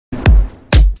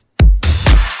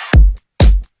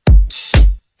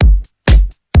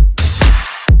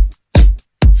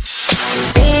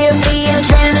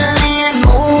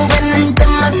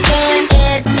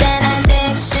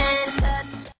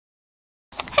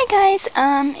Hi guys,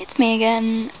 it's me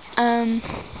again.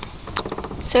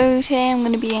 So today I'm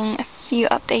going to be doing a few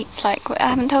updates like what I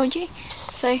haven't told you.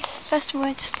 So first of all,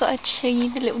 I just thought I'd show you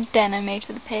the little den I made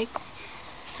for the pigs.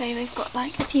 So they've got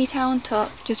like a tea towel on top,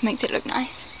 just makes it look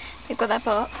nice. They've got their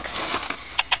box,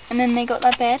 and then they got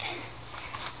their bed,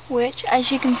 which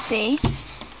as you can see,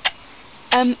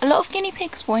 a lot of guinea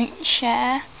pigs won't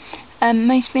share.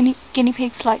 Most guinea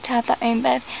pigs like to have their own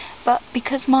bed, but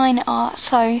because mine are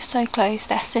so close,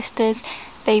 they're sisters,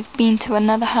 they've been to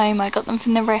another home, I got them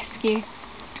from the rescue,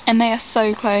 and they are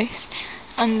so close,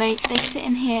 and they sit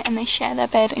in here and they share their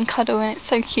bed and cuddle, and it's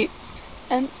so cute.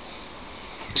 And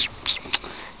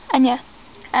yeah,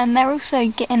 and they're also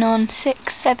getting on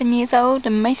 6-7 years old,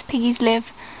 and most piggies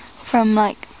live from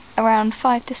like around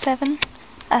 5 to 7.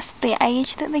 That's the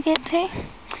age that they get to.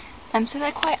 So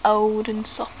they're quite old and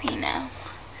soppy now,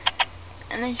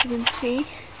 and as you can see,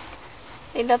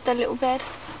 they love their little bed.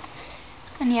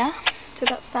 And yeah, so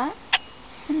that's that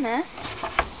in there.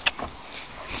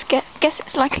 Guess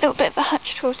it's like a little bit of a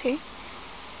hutch tour too.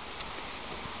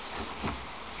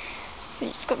 So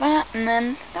you just got that, and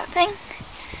then that thing.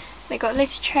 They got a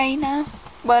litter tray now.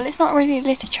 Well, it's not really a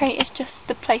litter tray, it's just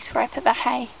the place where I put the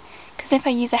hay, because if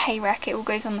I use a hay rack it all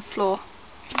goes on the floor.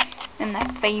 And their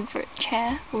favourite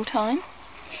chair all time.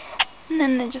 And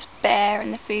then they're just bare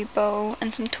and the food bowl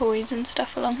and some toys and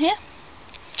stuff along here.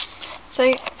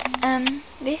 So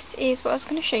this is what I was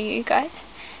going to show you guys.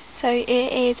 So it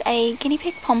is a guinea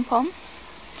pig pom-pom,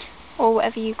 or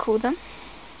whatever you call them.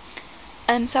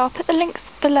 So I'll put the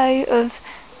links below of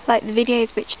like the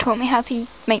videos which taught me how to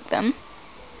make them.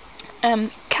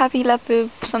 Cavi Love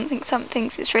with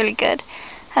somethings, it's really good.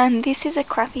 This is a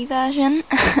crappy version.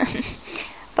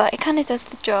 But it kind of does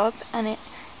the job, and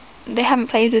they haven't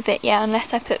played with it yet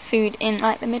unless I put food in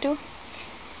like the middle.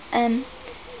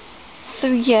 So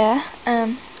yeah,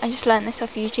 I just learned this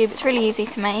off YouTube. It's really easy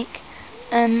to make.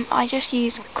 I just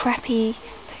use crappy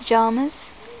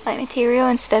pyjamas like material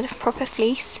instead of proper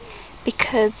fleece,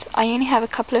 because I only have a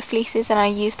couple of fleeces and I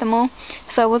use them all,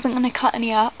 so I wasn't going to cut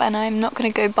any up, and I'm not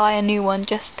going to go buy a new one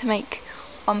just to make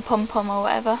one pom-pom or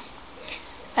whatever.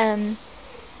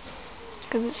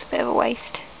 Because it's a bit of a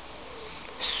waste.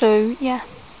 So yeah,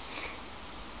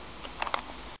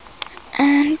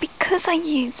 and because I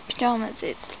use pyjamas,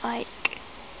 it's like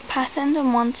patterned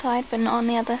on one side but not on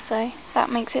the other, so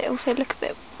that makes it also look a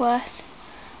bit worse.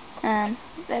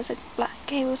 There's a black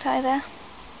cable tie there.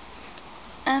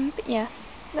 But yeah,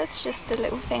 that's just the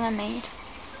little thing I made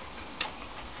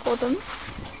for them.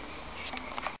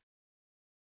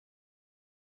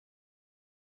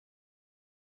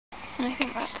 And I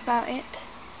think that's about it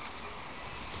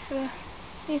for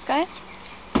these guys.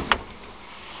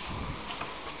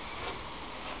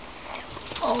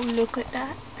 Oh, look at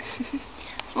that.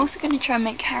 I'm also going to try and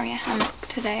make Harry a hammock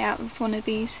today out of one of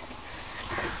these.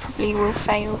 Probably will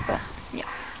fail, but yeah.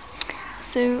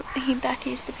 So that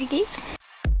is the piggies.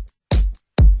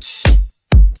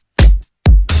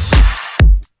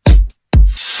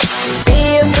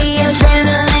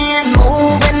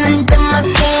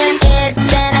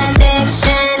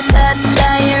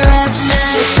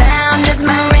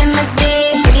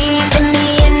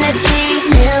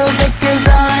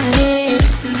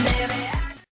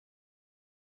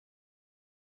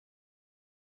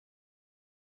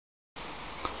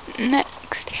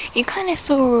 Next, you kind of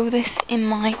saw all this in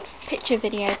my picture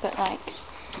video, but like,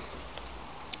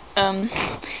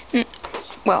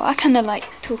 well, I kind of like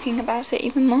talking about it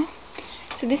even more.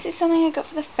 So this is something I got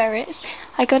for the ferrets.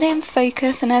 I got it in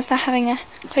Focus, and as they're having a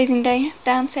closing day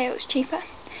down sale, it's cheaper.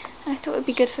 And I thought it would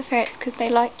be good for ferrets because they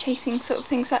like chasing sort of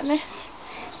things like this.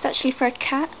 It's actually for a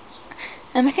cat.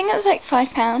 I think it was like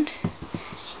 £5.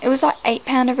 It was like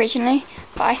 £8 originally,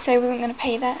 but I so wasn't going to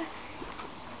pay that,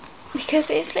 because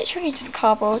it's literally just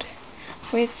cardboard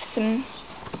with some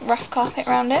rough carpet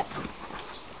around it,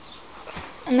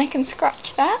 and they can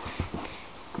scratch that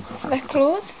for their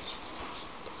claws,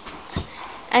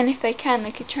 and if they can,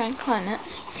 they could try and climb it.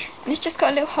 And it's just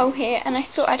got a little hole here, and I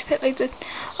thought I'd put loads of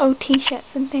old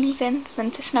t-shirts and things in for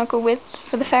them to snuggle with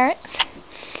for the ferrets.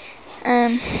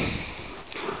 And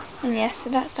yeah, so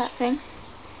that's that thing.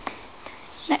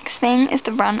 Next thing is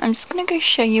the run. I'm just going to go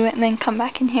show you it and then come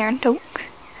back in here and talk.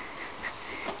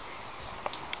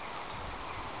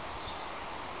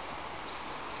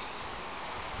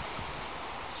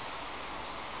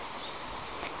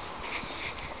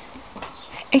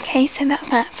 Okay, so that's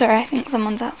that. Sorry, I think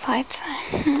someone's outside, so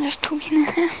I'm just talking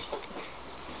in here.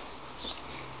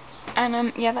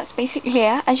 And yeah, that's basically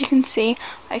it. As you can see,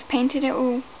 I've painted it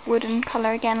all wooden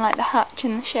colour again, like the hutch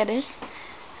and the shed is.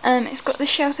 It's got the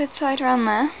sheltered side around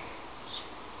there.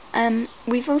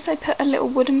 We've also put a little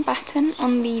wooden batten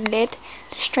on the lid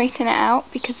to straighten it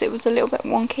out because it was a little bit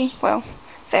wonky, well,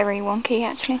 very wonky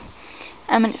actually.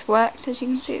 And it's worked, as you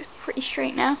can see it's pretty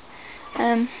straight now.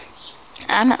 And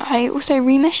I also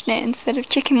remeshed it. Instead of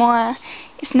chicken wire,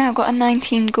 it's now got a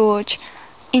 19 gauge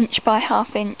inch by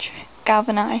half inch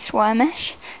galvanised wire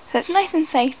mesh, so it's nice and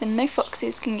safe and no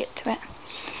foxes can get to it.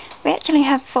 We actually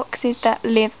have foxes that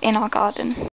live in our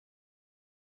garden.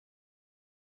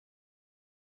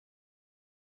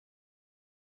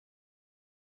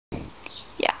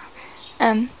 Yeah,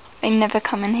 they never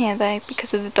come in here though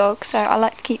because of the dog, so I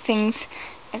like to keep things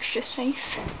extra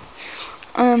safe.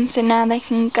 So now they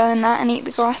can go in that and eat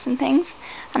the grass and things,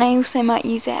 and I also might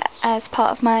use it as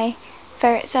part of my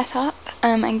ferret setup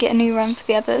and get a new run for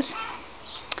the others.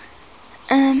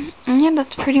 And yeah,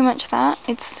 that's pretty much that.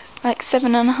 It's like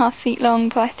 7.5 feet long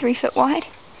by 3 foot wide.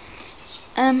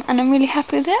 And I'm really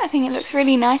happy with it. I think it looks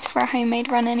really nice for a homemade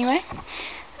run anyway.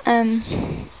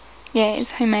 Yeah,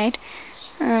 it's homemade.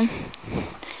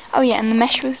 Oh yeah, and the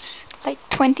mesh was like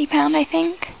 £20, I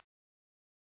think.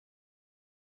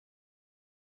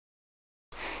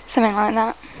 Something like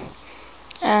that.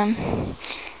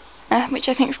 Which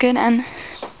I think is good, and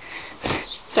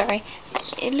sorry,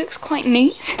 it looks quite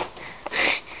neat,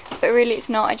 but really it's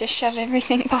not. I just shove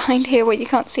everything behind here where you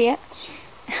can't see it.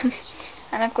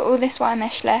 And I've got all this wire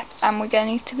mesh left, and we're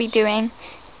going to be doing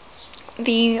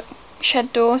the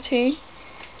shed door too,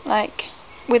 like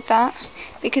with that,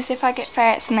 because if I get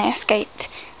ferrets and they escaped,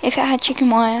 if it had chicken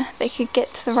wire they could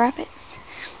get to the rabbits,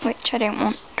 which I don't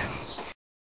want.